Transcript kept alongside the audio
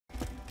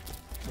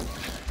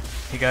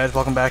Hey guys,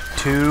 welcome back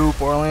to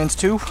Borderlands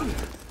 2.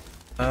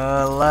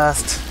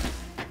 Last,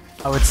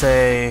 I would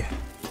say,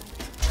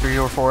 3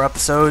 or 4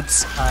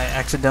 episodes, I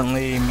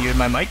accidentally muted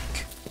my mic.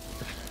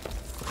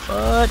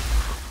 But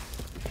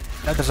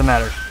that doesn't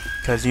matter,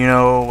 because you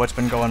know what's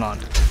been going on.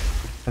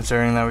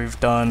 Considering that we've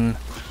done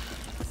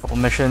a couple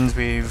missions,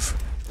 we've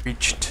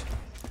reached,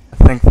 I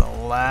think, the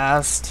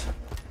last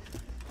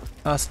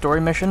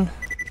story mission,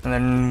 and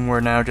then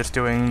we're now just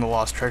doing the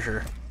Lost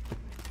Treasure.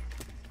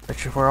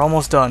 Which we're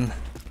almost done.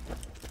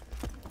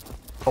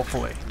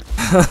 Hopefully.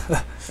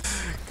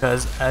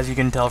 Because as you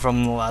can tell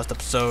from the last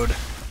episode,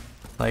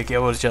 like, it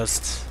was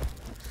just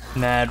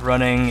mad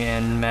running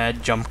and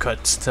mad jump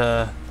cuts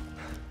to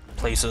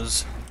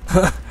places.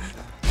 The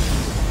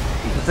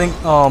thing,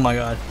 oh my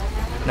god.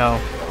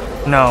 No.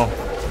 No.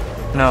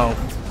 No.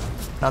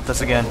 Not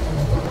this again.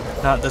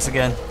 Not this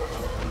again.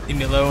 Leave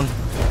me alone.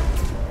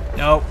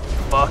 No.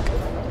 Fuck.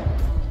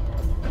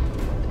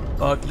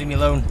 Fuck, leave me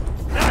alone.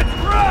 That's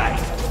right!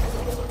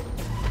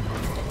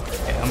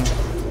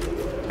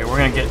 Okay, we're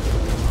gonna get the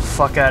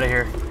fuck out of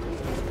here. No,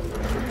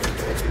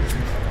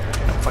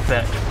 fuck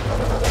that.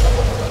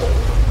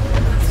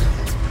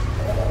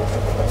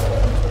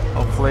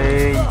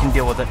 Hopefully you can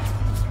deal with it.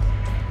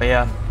 But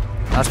yeah,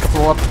 last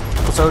couple of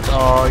episodes.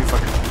 Oh, you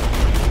fucker.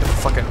 Get the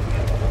fuck out.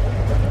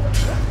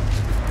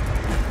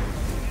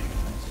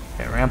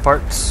 Okay,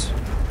 ramparts.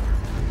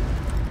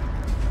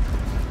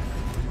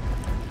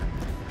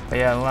 But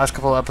yeah, in the last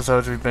couple of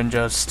episodes we've been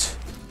just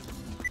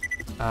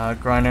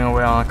grinding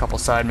away on a couple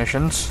side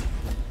missions.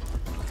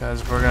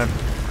 Because we're gonna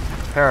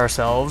prepare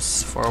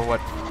ourselves for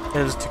what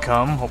is to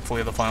come,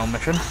 hopefully the final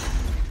mission.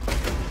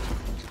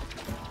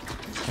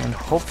 And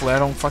hopefully I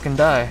don't fucking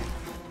die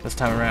this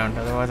time around,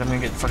 otherwise I'm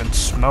gonna get fucking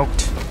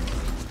smoked.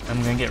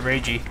 I'm gonna get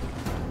ragey.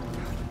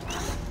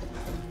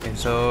 Okay,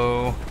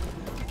 so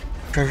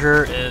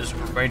treasure is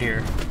right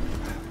here.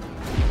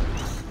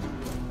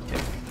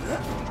 Okay.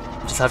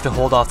 Just have to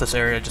hold off this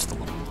area just a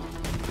little.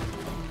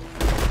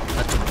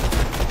 That's it.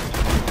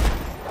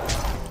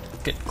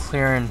 Get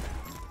clearing.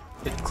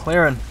 Get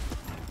clearing.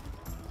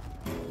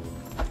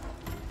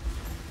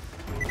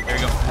 There you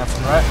go. Have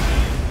some of that.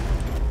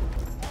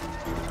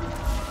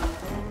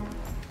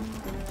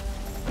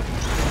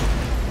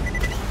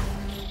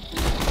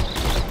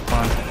 Come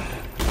on.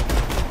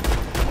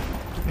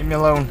 Leave me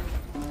alone.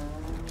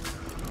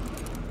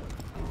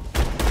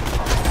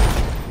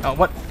 Oh,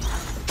 what?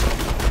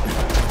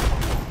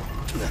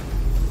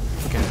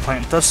 Okay,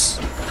 plant this.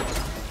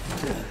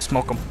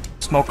 Smoke them.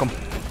 Smoke them.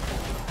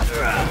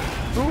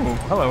 Ooh,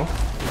 hello.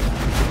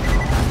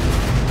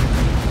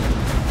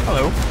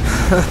 Hello.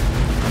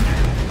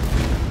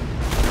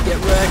 Get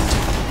wrecked.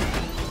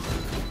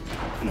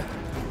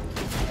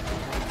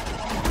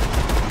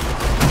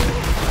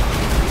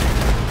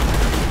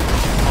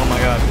 Oh my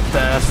god, get the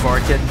ass far,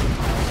 kid.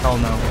 Hell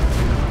no.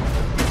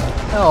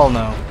 Hell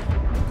no.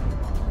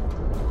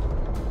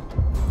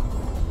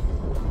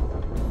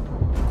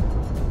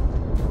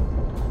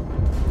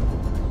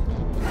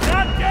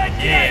 Not dead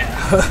yet!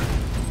 Yeah.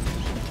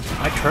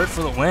 I turret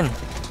for the win.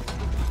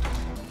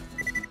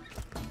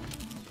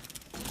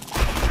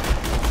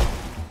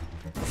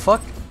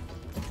 Fuck.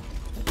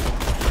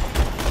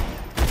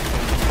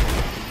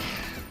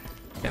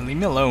 And leave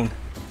me alone.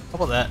 How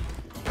about that?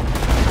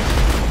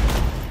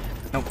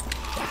 Nope.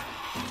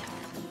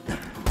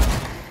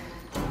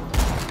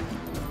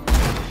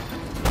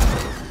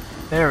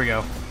 There we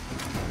go.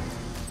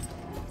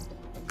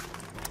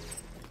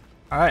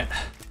 Alright.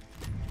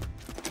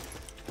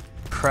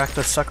 Crack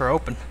this sucker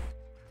open.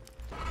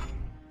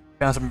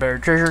 Found some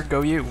buried treasure,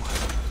 go you.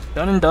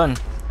 Done and done.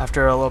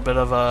 After a little bit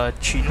of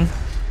cheating.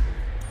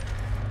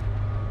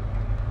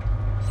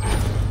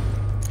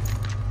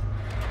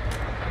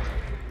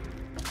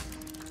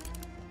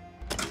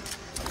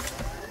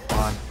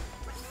 Come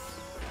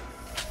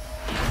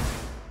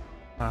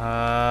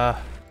on.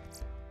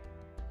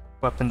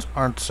 Weapons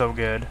aren't so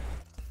good.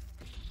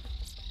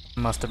 I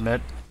must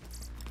admit.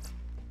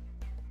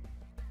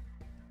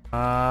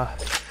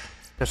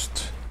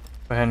 Just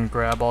go ahead and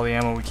grab all the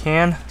ammo we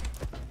can.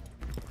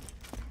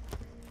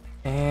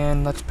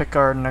 And let's pick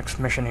our next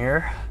mission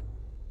here.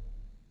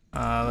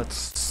 Let's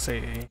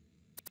see.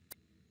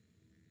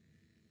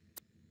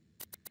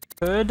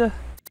 Could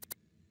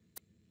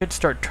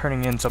start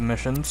turning in some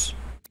missions.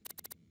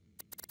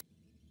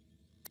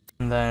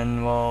 And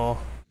then we'll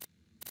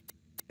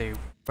see,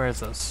 where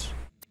is this?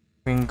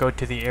 We can go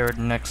to the Arid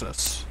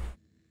Nexus.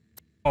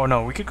 Oh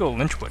no, we could go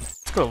Lynchwood.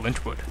 Let's go to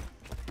Lynchwood.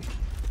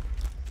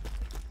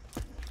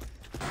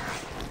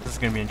 This is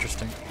gonna be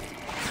interesting.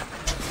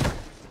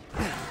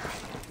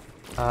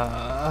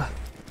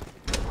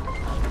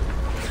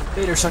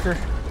 Later, sucker.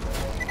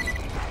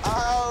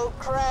 Oh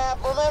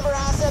crap, remember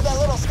I said that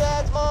little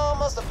skag's mom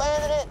must have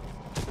abandoned it?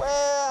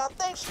 Well, I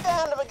think she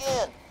found him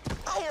again.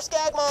 I hear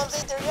skag moms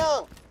eat their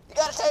young. You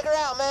gotta take her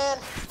out, man.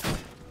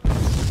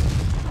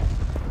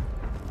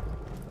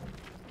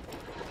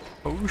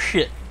 Oh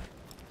shit.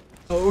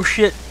 Oh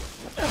shit.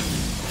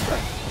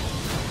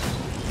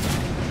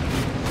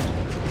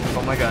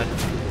 Oh my god.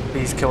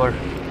 Please kill her.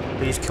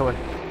 Please kill her.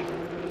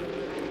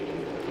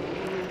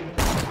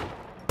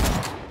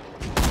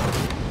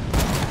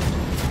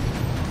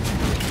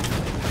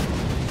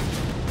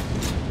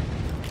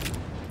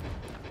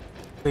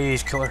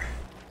 Please kill her.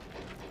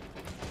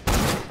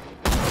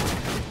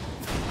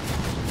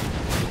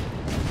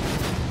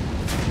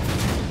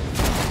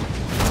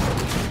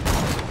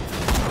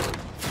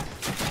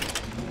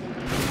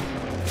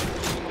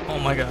 Oh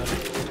my god.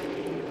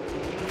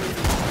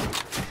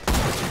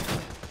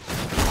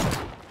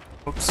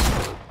 Oops.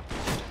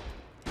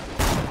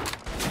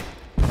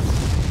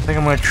 I think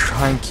I'm gonna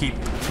try and keep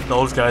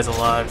those guys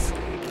alive.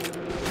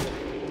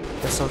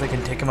 Just so they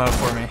can take him out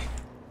for me.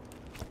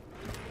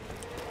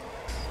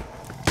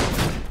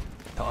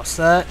 Toss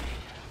that.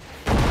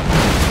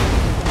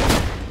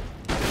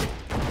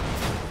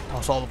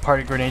 Toss all the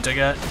party grenades I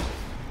got.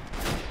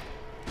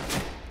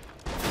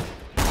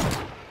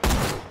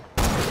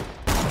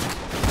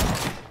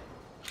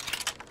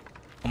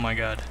 Oh my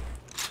god.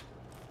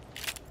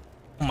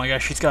 Oh my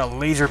gosh, she's got a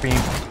laser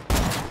beam.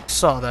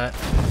 Saw that.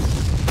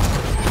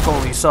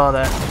 Totally saw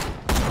that.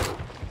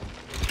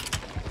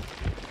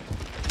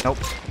 Nope.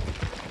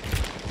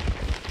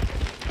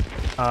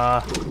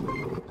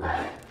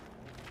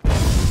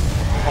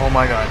 Oh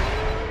my god.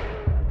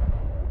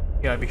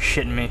 You gotta be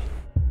shitting me.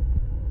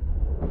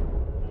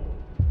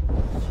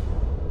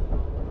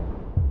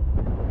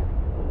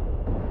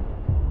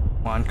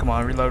 Come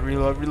on, reload,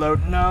 reload,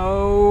 reload.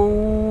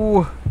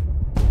 No!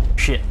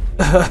 Shit.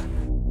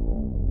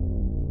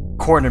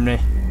 Cornered me.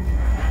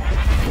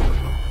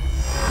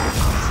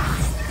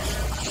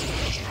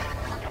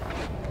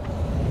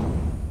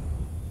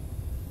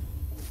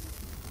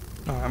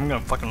 Alright, I'm gonna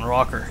fucking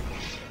rock her.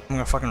 I'm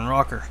gonna fucking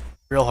rock her.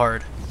 Real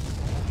hard.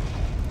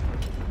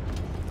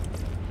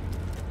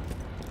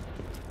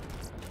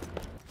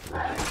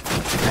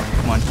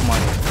 Come on, come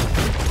on.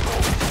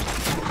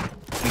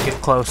 Let me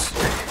get close.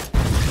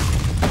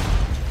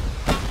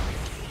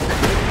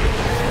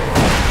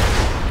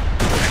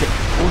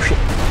 Oh shit.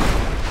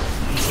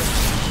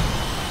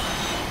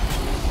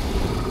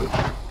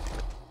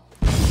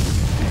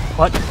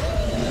 What?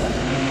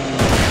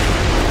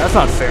 That's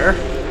not fair.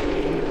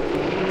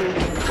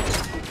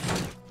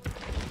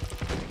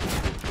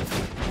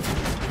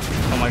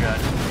 Oh my god.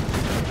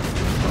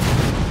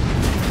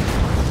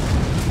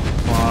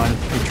 Come on,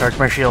 recharge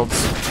my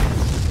shields.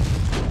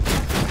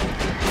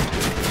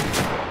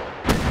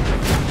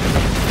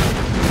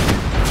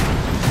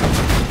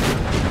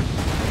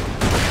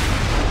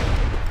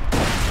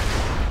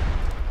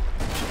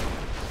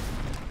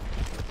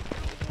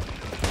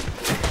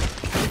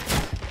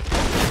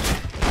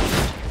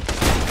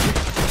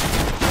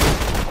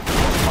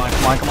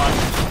 Come on, come on.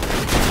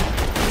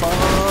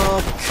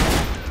 Fuck.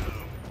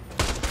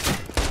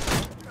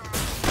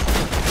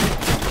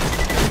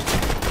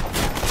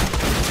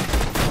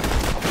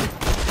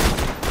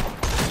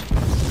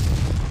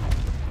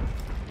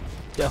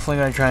 Definitely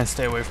gonna try and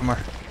stay away from her.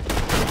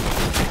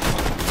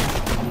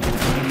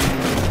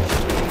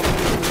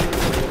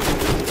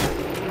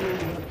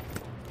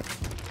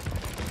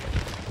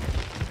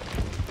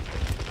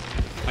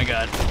 My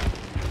god.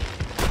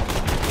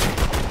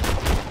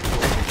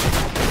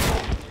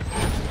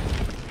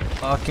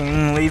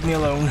 Fucking leave me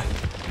alone.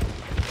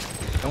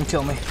 Don't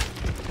kill me.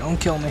 Don't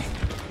kill me.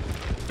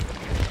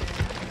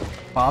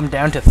 Well, I'm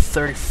down to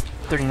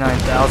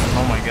 39,000.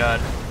 Oh my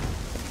god.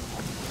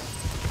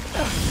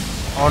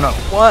 Oh no.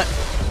 What?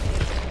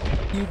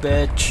 You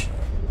bitch.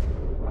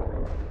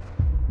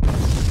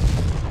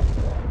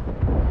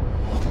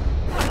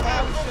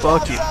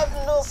 Fuck you.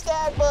 Little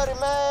skag buddy,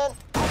 man.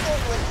 I think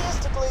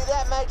logistically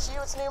that makes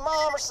you its new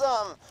mom or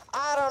something.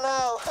 I don't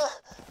know.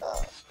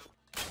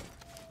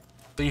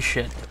 Holy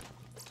shit.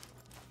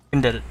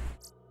 And did it.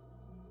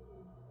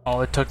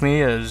 All it took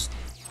me is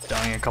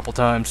dying a couple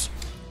times.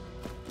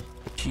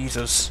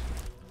 Jesus.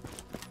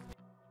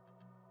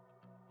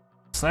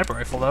 Sniper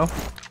rifle though.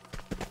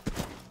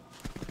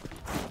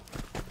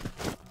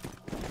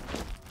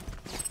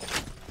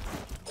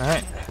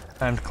 Alright,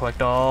 time to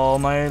collect all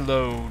my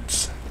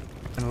loads.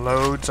 And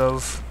loads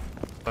of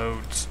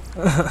loads.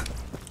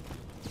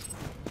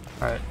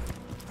 Alright.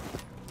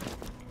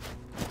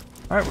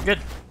 Alright, we're good.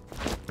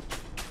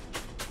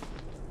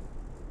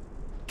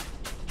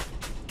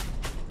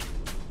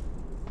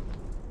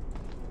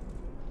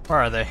 Where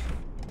are they?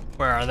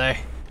 Where are they?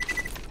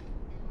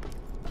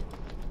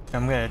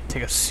 I'm gonna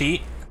take a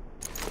seat.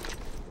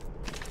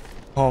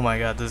 Oh my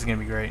god, this is gonna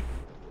be great.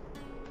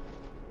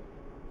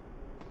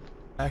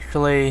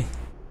 Actually,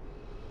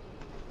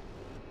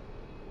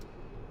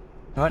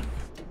 what?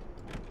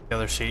 The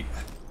other seat.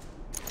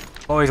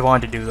 Always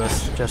wanted to do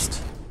this.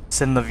 Just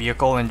sit in the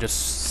vehicle and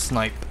just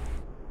snipe.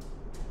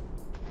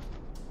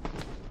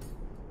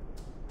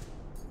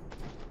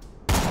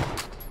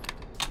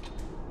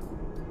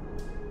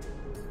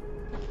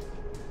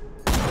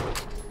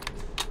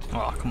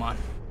 Oh, come on.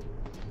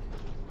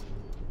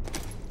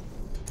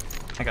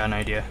 I got an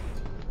idea.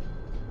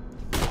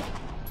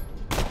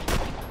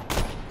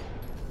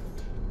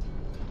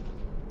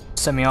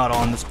 Semi-auto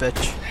on this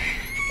bitch.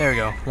 There we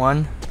go.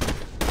 One.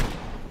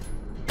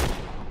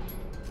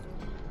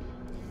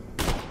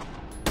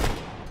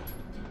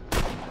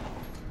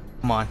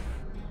 Come on.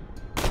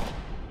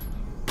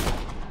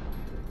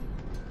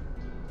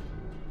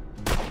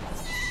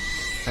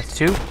 That's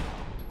 2.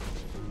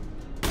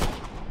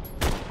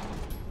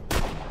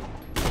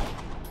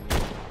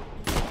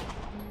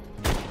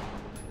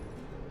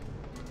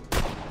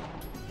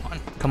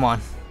 Come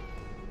on.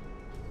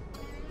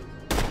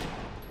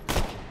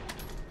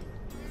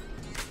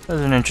 That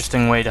was an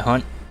interesting way to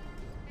hunt.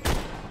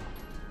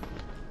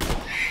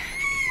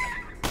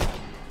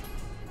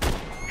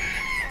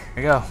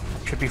 There you go.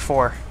 Should be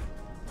 4.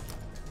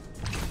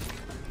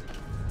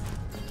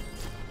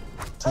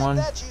 Take 1.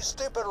 that, you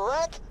stupid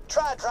wreck.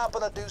 Try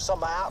dropping a deuce on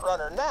my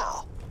outrunner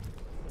now.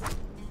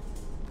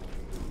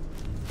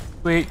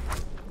 Sweet.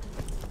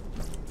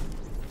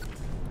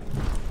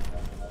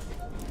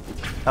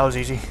 That was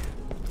easy.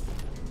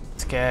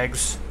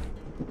 Skags.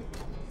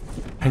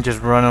 And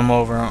just run them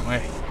over, aren't we?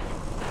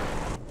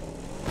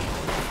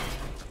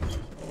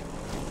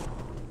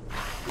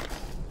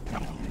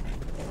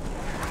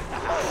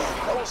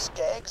 Those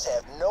skags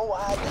have no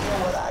idea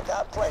what I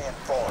got planned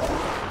for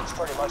them. It's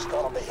pretty much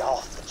gonna be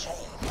off the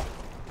chain.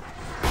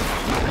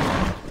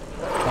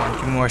 Come on,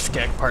 2 more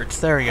skag parts.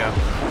 There we go.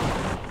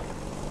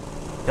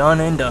 Done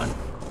and done.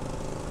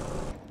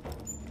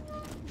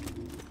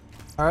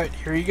 Alright,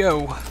 here you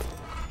go.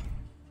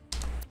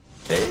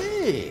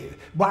 Hey,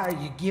 why are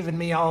you giving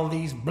me all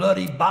these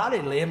bloody body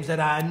limbs that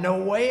I in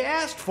no way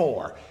asked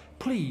for?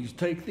 Please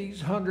take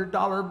these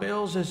 $100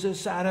 bills as a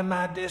sign of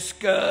my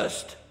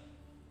disgust.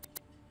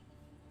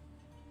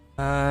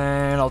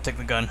 And I'll take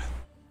the gun.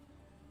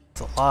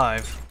 It's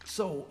alive.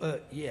 So,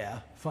 yeah,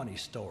 funny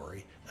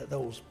story.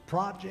 Those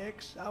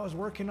projects I was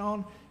working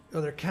on,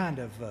 well, they're kind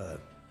of,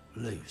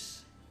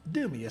 loose.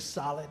 Do me a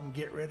solid and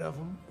get rid of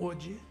them,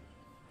 would you?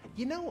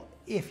 You know,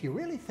 if you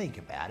really think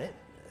about it,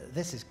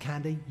 this is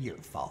kind of your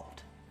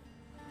fault.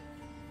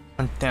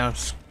 Hunt down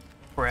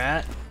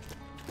Sprat.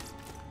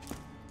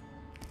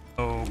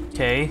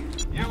 Okay.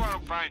 You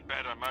won't find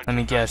better much. Let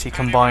me guess, he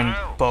combined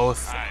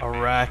both a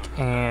rack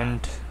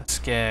and a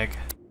skag.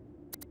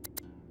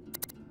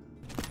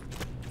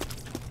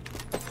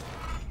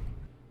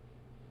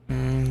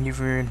 You've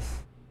heard.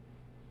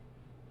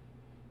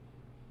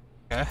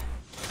 Okay.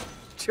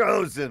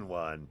 Chosen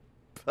one.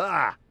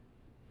 Pah!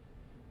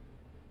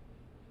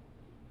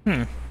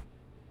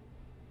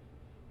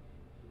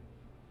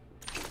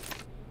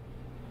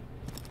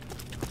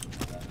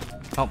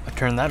 Oh, I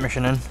turned that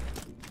mission in.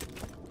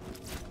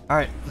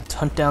 Alright, let's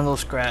hunt down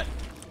those Scrat.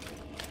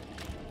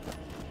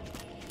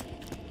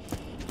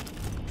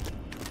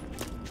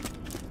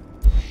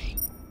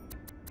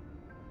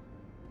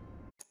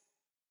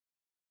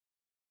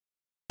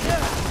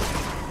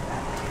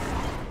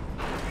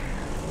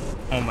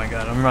 Oh my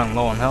god, I'm running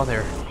low on health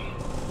here.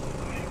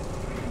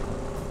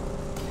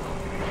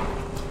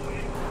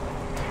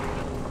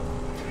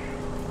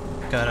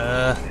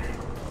 Gotta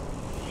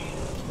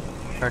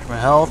charge my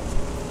health.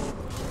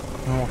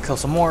 And we'll kill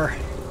some more.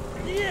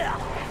 Yeah.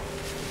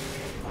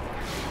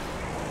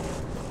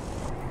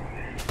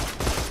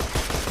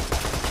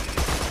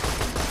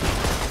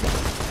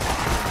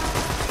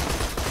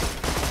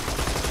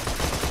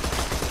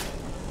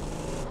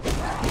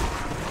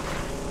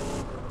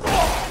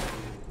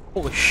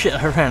 Holy shit,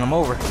 I ran him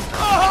over. Kick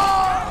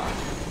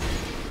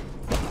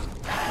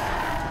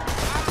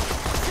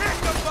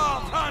the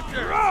ball,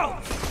 Hunter!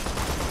 Out!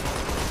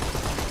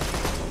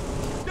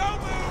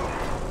 Don't move!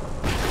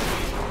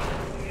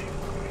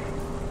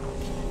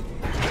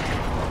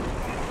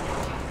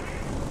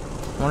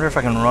 I wonder if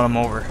I can run him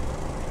over.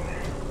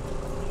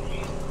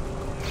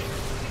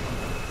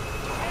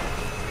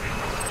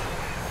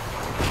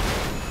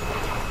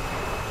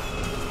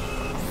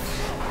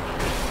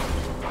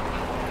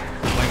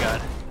 Oh my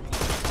god.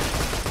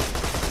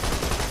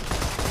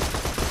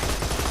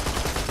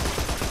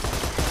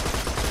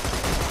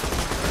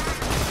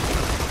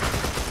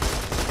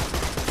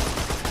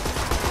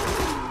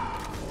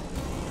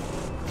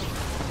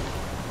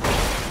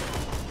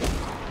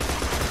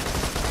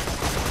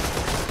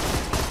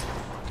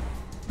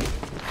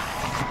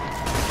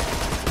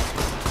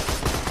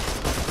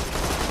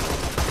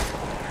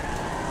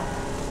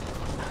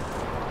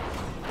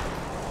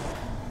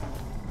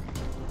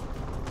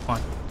 Come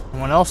on.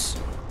 Anyone else?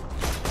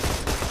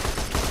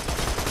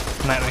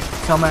 Come at me.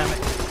 Come at me.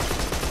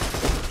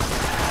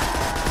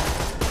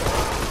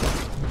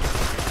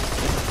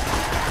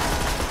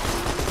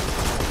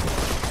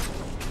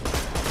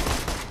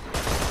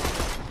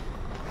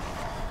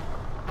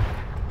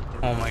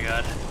 Oh my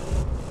god.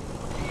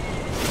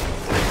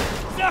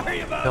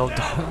 Sorry about Killed.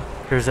 that.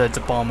 Here's that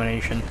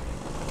abomination.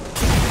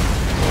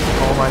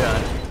 Oh my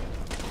god.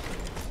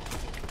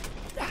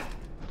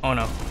 Oh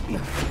no.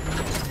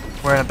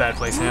 We're in a bad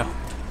place now.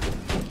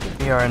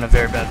 We are in a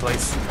very bad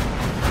place.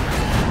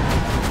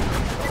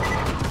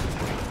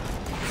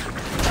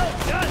 Well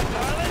done,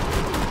 darling.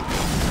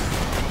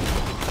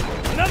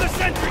 Another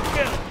sentry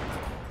kill.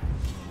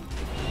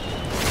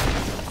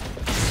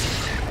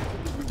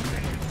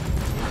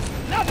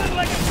 Nothing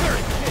like a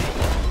turret kill.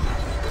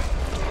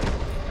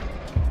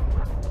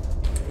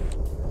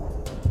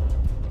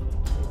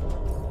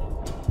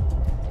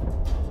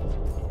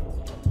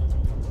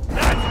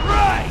 That's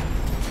right.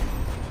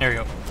 There we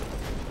go.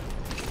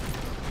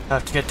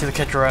 Have to get to the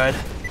catch ride.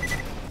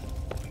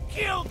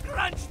 Kill,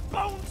 crunch,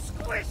 bone,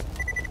 squish.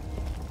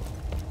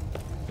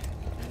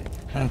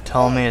 And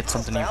tell me it's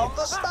something Found evil.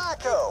 the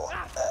Spyco.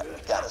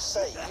 Gotta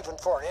say, even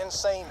for an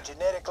insane,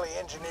 genetically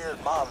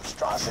engineered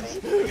monstrosity,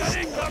 got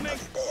incoming.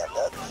 damn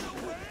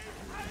doesn't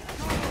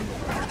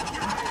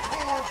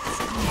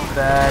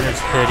That is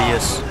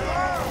hideous.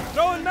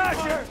 Throwing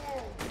masher.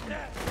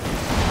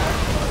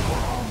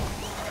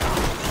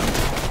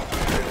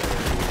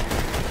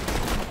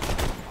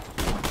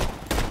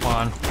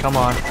 Come on, come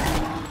on.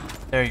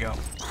 There you go.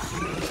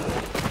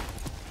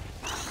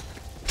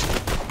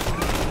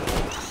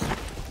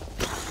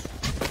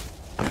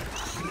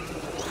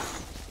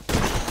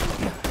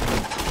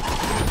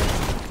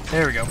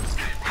 There we go.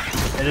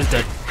 It is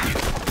dead.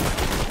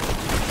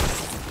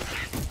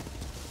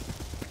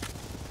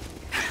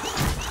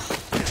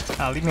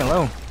 Ah, leave me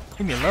alone.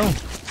 Leave me alone.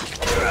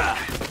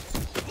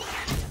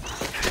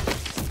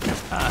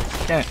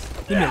 Ah, damn it.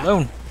 Leave me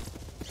alone.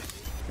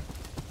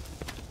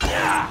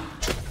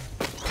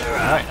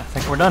 Alright, I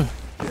think we're done.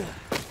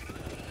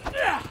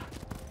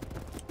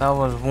 That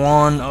was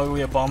one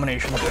ugly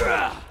abomination.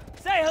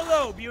 Say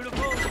hello,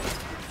 beautiful.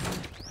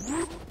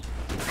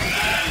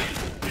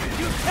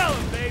 You tell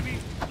him, baby.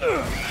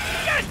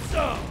 Get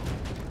some.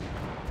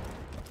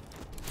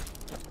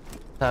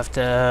 Have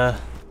to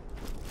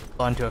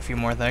on to a few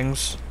more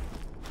things.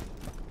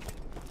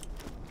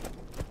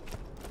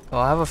 Well,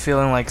 I have a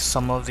feeling like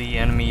some of the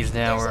enemies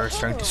now are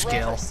starting to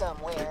scale.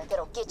 Somewhere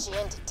that'll get you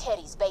into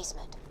Teddy's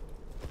basement.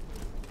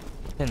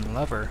 Hidden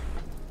lever.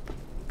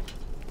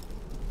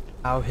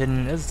 How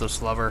hidden is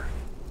this lever?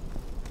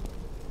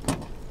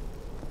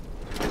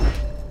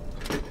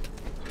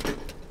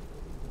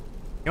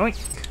 Yoink!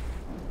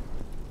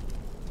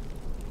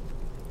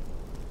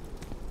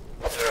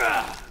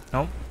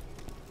 Nope,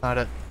 not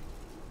it.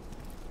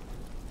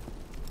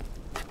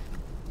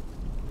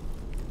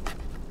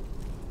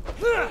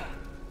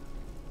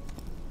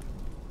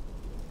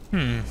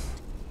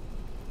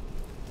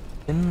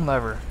 Hidden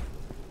lever.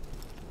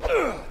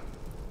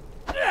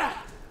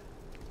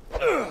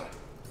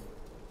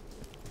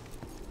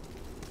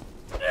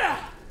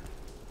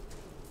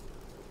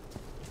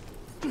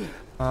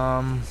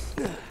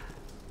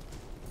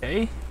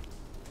 Okay.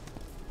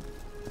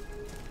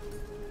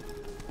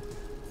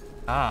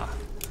 Ah.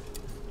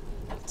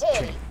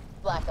 Teddy,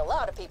 like a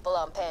lot of people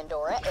on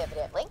Pandora,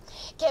 evidently,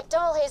 kept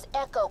all his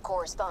Echo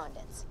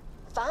correspondence.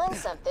 Find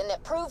something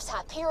that proves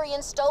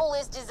Hyperion stole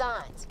his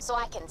designs, so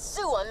I can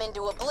sue him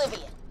into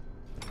oblivion.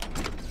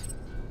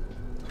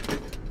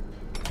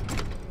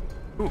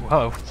 Ooh,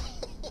 hello.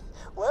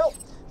 Well,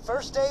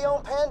 first day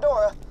on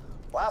Pandora.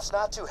 Wife's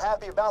not too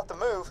happy about the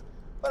move,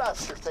 but I'm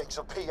sure things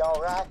will be all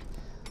right.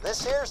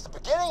 This here's the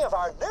beginning of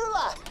our new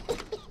life.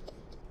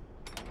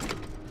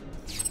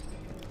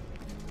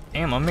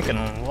 Damn, I'm making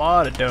a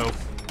lot of dough.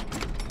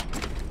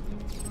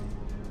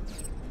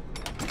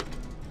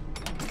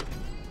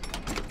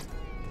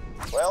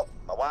 Well,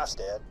 my wife's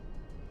dead.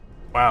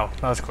 Wow,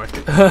 that was quick.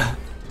 Oh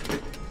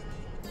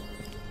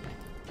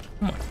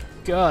my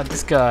god,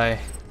 this guy.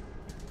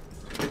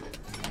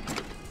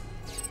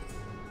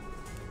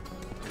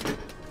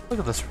 Look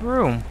at this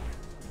room.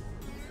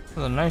 This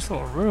is a nice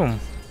little room.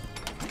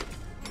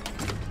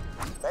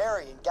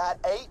 Marion got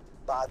ate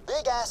by a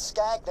big-ass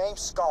skag named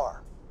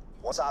Scar.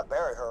 Once I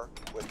bury her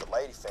with the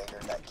ladyfinger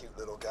and that cute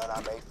little gun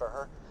I made for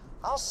her,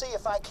 I'll see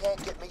if I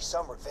can't get me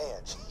some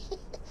revenge.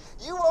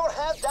 You won't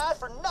have died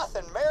for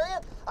nothing,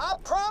 Marion. I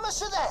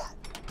promise you that.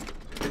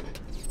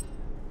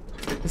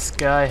 This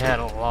guy had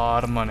a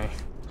lot of money.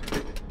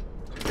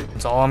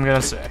 That's all I'm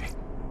gonna say.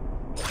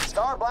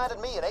 Scar blinded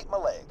me and ate my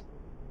leg.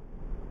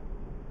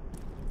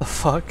 The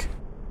fuck?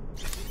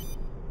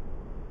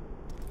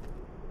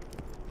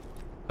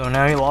 So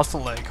now he lost a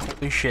leg.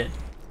 Holy shit.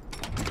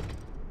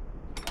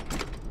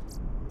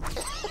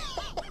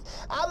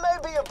 I may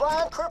be a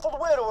blind, crippled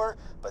widower,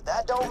 but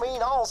that don't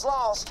mean all's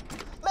lost.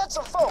 Met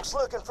some folks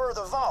looking for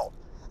the vault.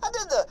 I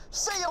did the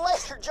see you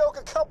later joke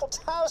a couple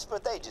times,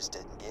 but they just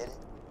didn't get it.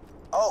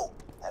 Oh,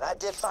 and I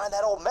did find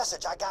that old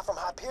message I got from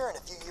Hyperion a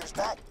few years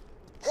back.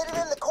 Hid it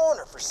in the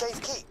corner for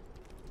safekeep.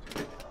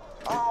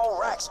 Oh,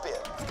 rack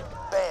spit.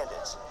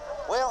 Bandits.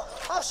 Well,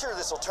 I'm sure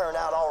this'll turn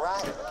out all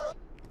right.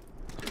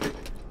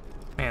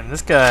 Man,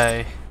 this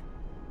guy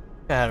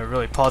had a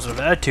really positive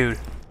attitude.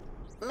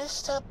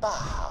 Mr.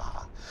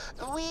 Baha,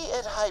 we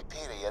at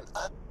Hyperion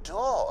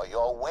adore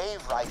your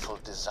wave rifle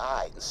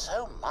design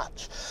so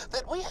much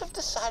that we have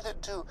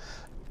decided to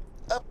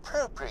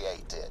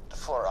appropriate it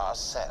for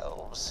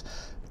ourselves.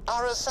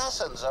 Our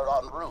assassins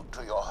are en route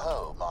to your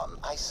home on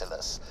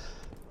Isolus.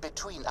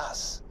 Between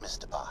us,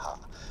 Mr. Baha,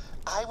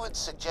 I would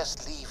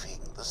suggest leaving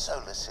the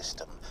solar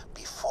system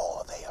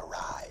before they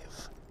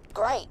arrive.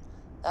 Great.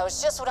 That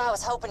was just what I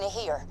was hoping to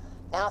hear.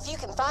 Now, if you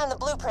can find the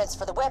blueprints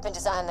for the weapon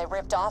design they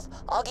ripped off,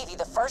 I'll give you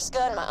the first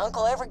gun my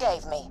uncle ever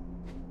gave me.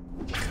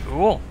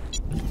 Cool.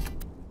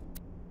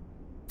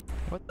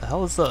 What the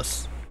hell is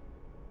this?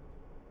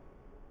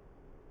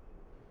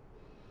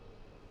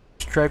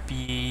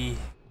 Stripey.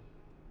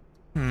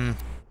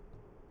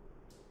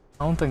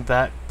 I don't think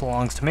that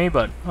belongs to me,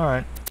 but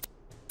alright.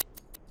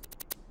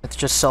 Let's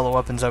just sell the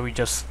weapons that we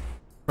just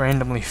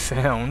randomly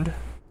found.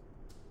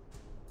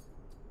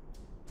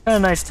 Kinda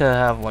nice to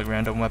have like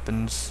random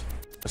weapons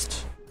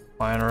just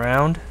flying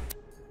around.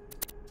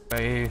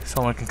 Way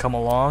someone can come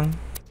along,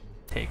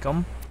 take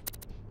them,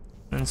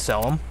 and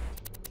sell them.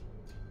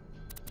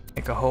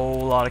 Make a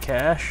whole lot of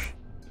cash.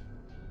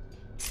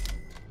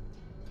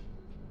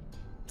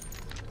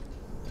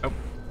 Oh.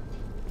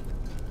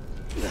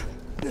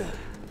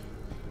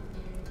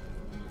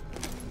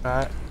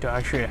 Do I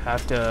actually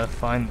have to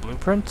find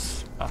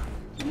blueprints? Ah.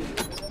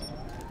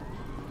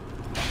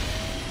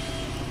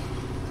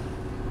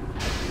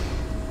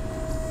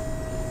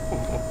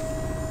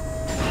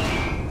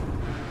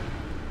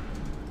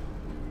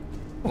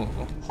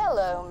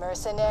 Hello,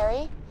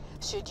 mercenary.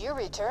 Should you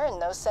return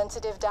those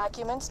sensitive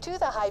documents to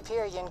the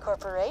Hyperion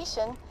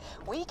Corporation,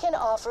 we can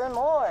offer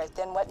more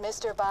than what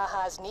Mr.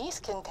 Baja's niece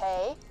can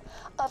pay.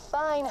 A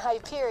fine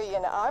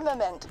Hyperion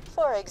armament,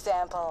 for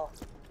example.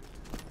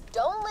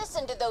 Don't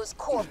listen to those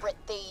corporate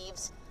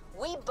thieves.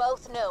 We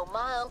both know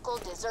my uncle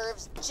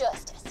deserves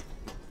justice.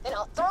 Then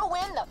I'll throw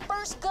in the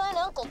first gun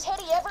Uncle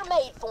Teddy ever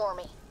made for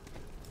me.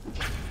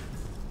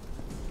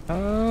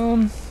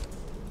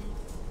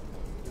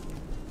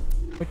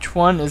 Which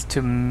one is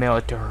to mail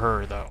it to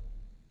her, though?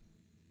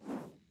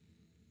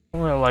 I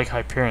don't really like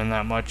Hyperion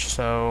that much,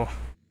 so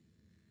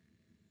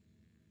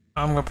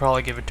I'm gonna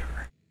probably give it to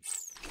her.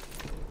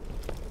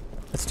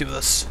 Let's do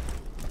this.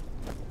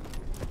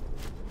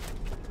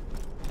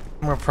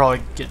 I'm gonna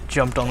probably get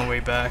jumped on the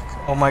way back.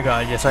 Oh my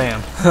god, yes I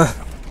am.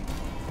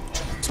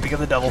 Speak of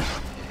the devil.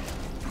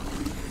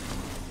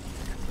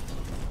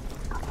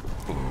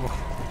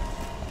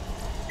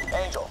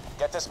 Angel,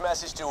 get this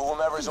message to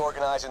whomever's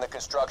organizing the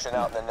construction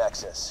out in the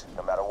Nexus.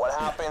 No matter what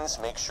happens,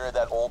 make sure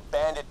that old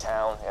bandit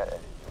town,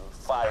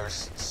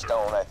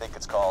 Firestone, I think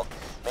it's called,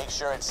 make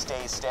sure it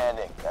stays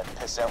standing. That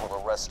pissant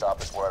little rest stop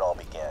is where it all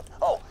began.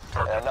 Oh,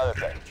 and another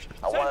thing.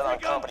 I want it on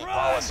company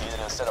policy that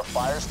instead of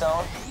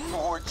Firestone,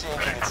 we're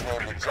changing its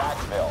name to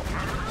Jackville.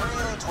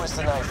 Really twist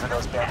the knife for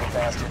those bandit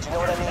bastards, you know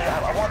what I mean?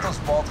 I want those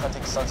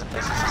vault-hunting sons of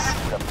bitches to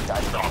see up and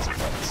die for those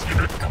places.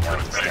 I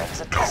understand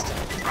it's a destiny.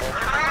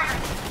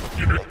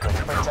 They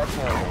couldn't protect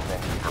Newhaven,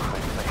 they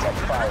couldn't protect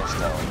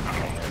Firestone,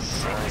 and they're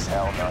sure as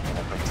hell not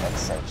gonna protect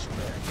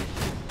Sanctuary.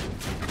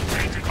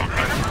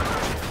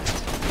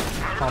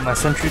 Oh, my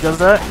sentry does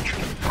that?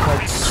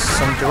 That's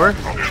some door.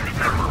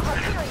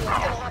 Hyperion's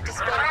gonna have to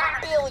spend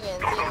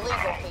billions in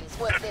legal fees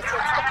once this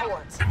hits the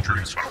courts.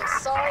 I'm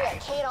sorry I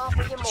can't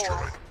offer you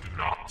more.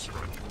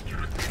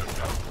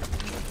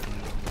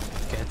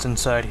 Okay, it's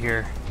inside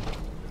here.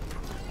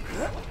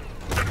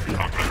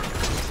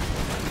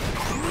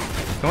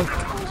 Come on.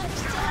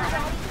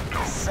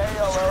 Say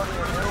hello to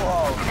your new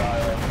home,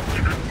 darling.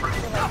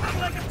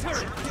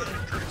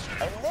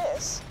 And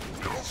this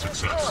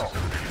is your girl.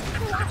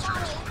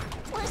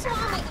 Where's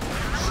Mommy?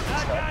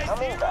 She's not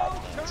coming back,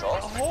 Angel.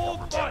 Hold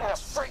Get in on. a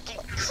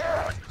freaking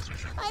chair.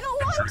 I don't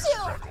want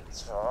to.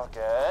 It's all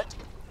good.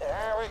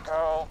 There we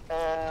go.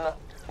 In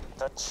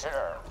the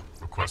chair.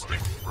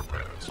 Requesting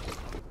repairs.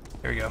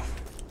 Here we go.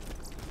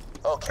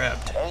 Okay.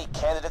 Grabbed. Any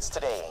candidates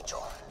today,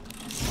 Angel?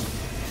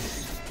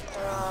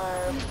 There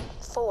are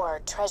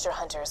 4 treasure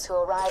hunters who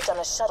arrived on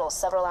a shuttle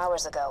several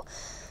hours ago.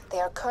 They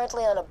are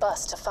currently on a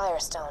bus to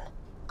Firestone.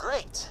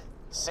 Great.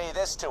 Say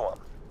this to them.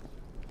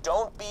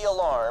 Don't be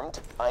alarmed.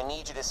 I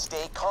need you to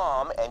stay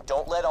calm and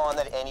don't let on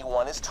that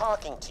anyone is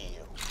talking to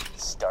you.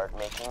 Start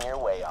making your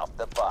way off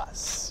the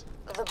bus.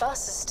 The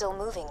bus is still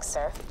moving,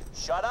 sir.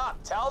 Shut up.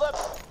 Tell them.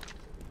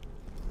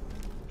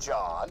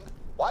 John,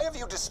 why have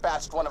you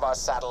dispatched one of our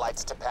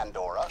satellites to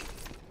Pandora?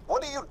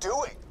 What are you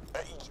doing?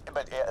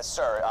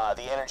 Sir,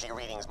 the energy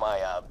readings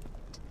my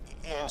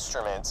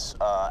instruments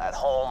at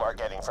home are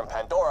getting from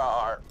Pandora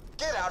are...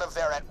 Get out of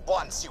there at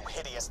once, you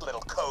hideous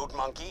little code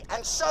monkey,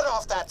 and shut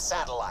off that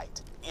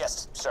satellite.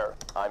 Yes, sir.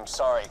 I'm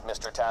sorry,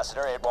 Mr.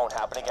 Tassiter. It won't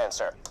happen again,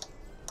 sir.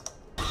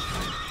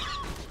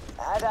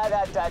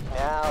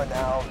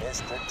 Now,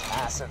 Mr.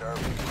 Tassiter.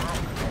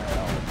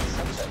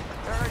 Such a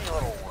dirty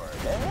little word,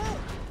 isn't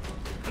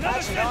it?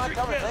 Actually, no,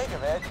 come to think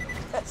of it,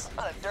 it's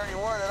not a dirty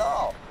word at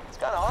all. It's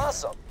kind of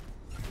awesome.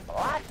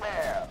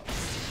 Blackmail.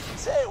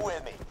 Say it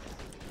with me.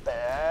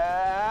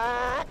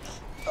 Back.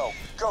 Oh,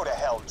 go to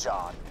hell,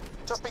 John.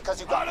 Just because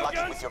you got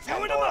lucky with your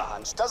Pandora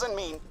hunch doesn't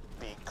mean...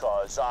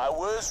 Because I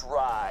was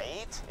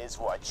right, is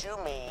what you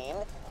mean.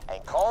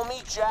 And call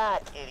me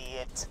Jack,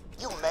 idiot.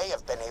 You may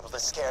have been able to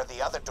scare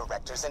the other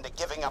directors into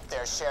giving up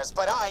their shares,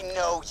 but I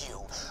know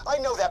you. I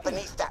know that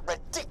beneath that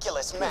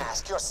ridiculous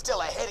mask, you're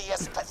still a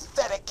hideous,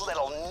 pathetic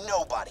little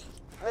nobody.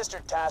 Mr.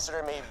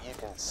 Tassiter, maybe you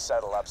can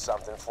settle up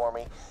something for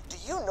me. Do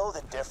you know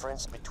the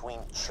difference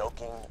between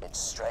choking and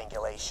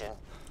strangulation?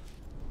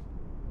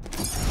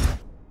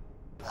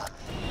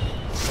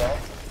 Sir,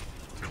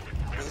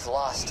 we've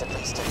lost at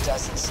least a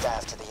dozen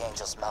staff to the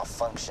Angel's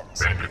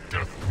malfunctions. And we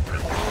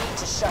need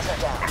to shut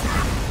her down.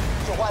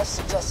 Your wife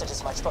suggested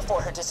as much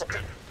before her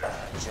disappearance.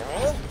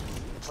 Jimmy?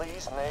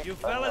 please make You a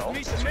fellas note.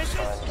 meet the missus?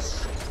 I'm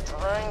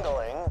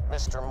strangling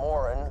Mr.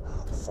 Morin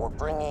for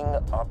bringing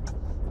up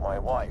my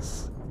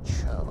wife.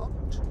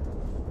 Choked?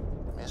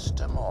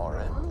 Mr.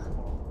 Morin?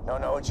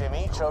 No,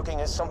 Jimmy. Choking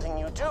is something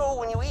you do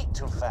when you eat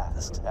too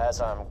fast.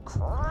 As I'm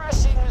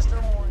crushing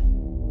Mr.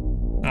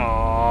 Morin.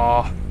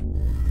 Aww.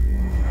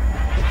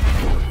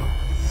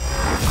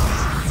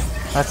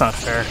 That's not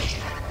fair.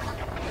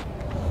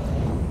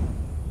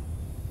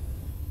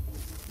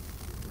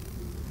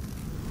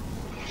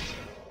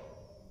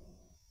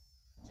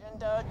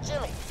 And,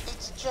 Jimmy.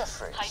 It's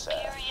Jeffrey, sir.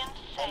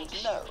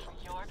 And no.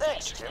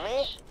 Thanks,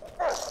 Jimmy.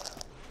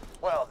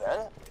 Well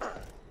then,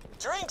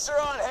 drinks are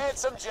on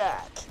Handsome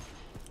Jack.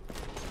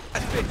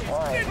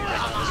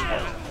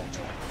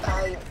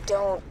 I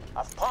don't...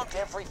 I've pumped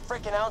every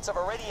freaking ounce of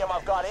iridium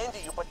I've got into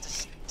you, but the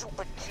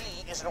stupid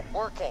key isn't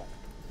working.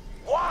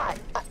 Why?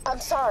 I'm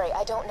sorry,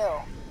 I don't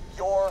know.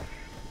 You're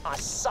a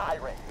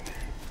siren.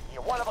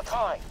 You're one of a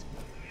kind.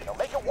 Now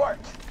make it work.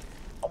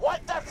 I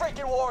want that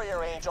freaking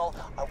warrior, Angel.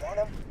 I want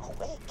him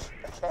awake,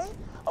 okay?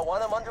 I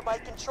want him under my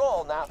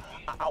control now.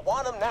 I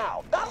want him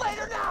now. Not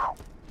later, now!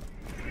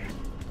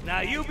 Now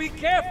you be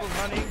careful,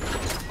 honey.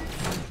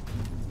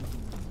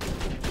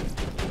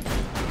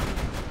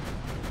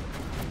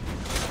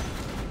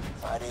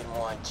 If I didn't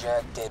want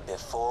Jack dead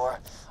before,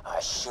 I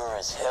sure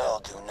as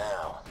hell do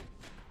now.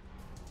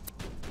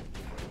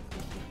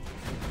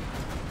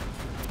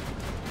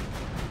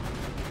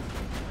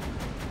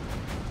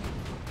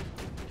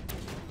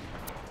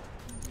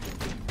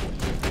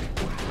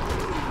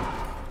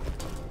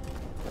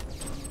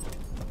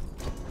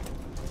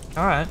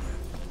 Alright.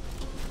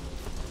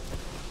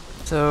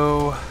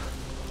 So,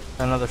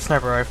 another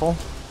sniper rifle.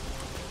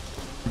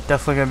 I'm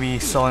definitely going to be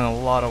selling a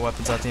lot of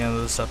weapons at the end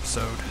of this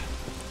episode.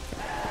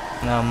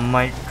 And I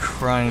might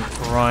try and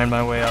grind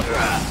my way up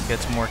to get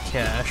some more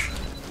cash.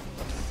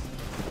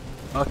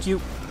 Fuck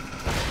you.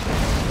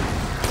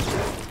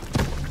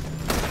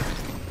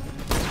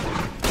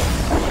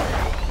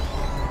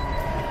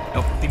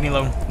 Nope, leave me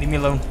alone, leave me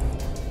alone.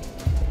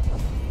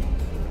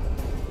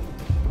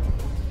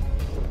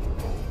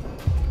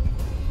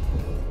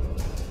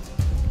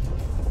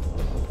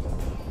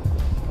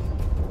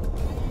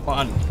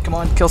 Come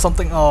on, kill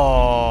something.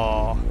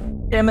 Oh,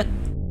 damn it.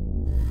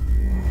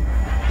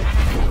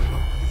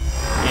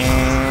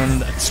 And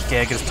that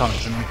skag is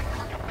taunting me.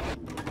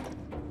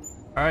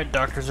 Alright,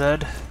 Dr.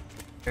 Zed.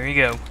 There you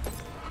go.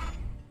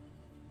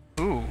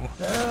 Ooh.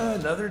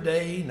 Another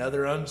day,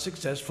 another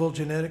unsuccessful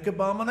genetic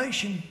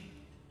abomination.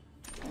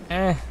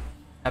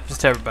 Happens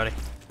to everybody.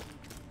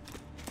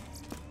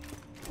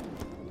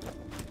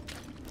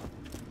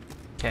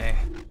 Okay,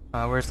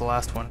 where's the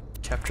last one?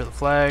 Capture the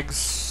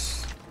flags.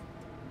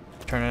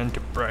 Turn it into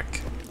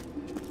brick.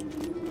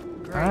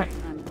 Alright.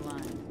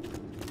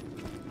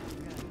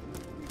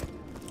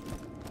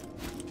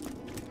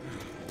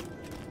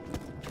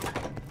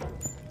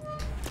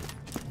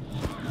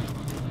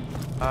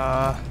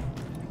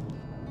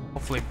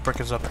 Hopefully brick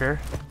is up here.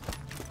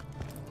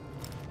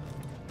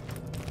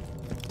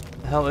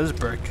 The hell is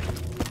brick?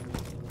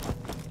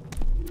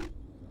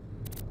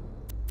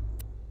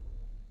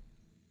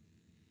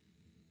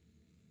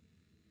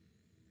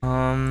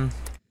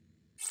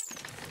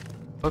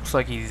 Looks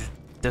like he's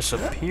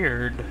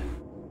disappeared.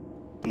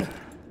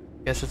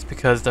 Guess it's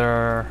because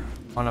they're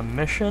on a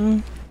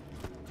mission,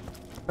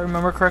 if I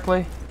remember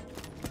correctly.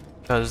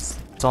 Because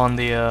it's on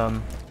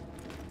the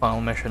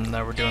final mission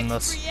that we're doing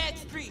this.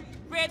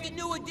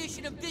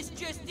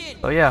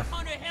 So yeah, I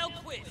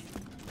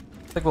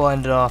think we'll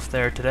end it off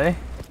there today.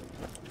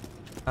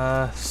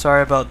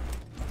 Sorry about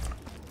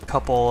a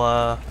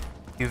couple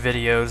few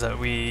videos that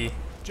we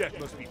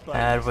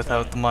had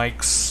without the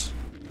mics.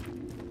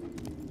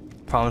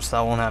 Promise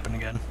that won't happen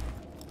again.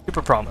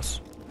 Super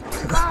promise.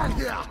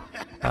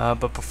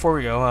 But before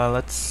we go,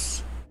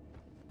 let's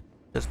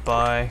just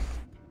buy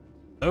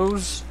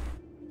those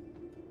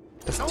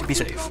just to be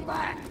safe.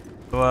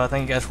 So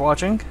thank you guys for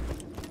watching,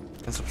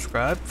 and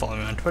subscribe, follow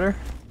me on Twitter,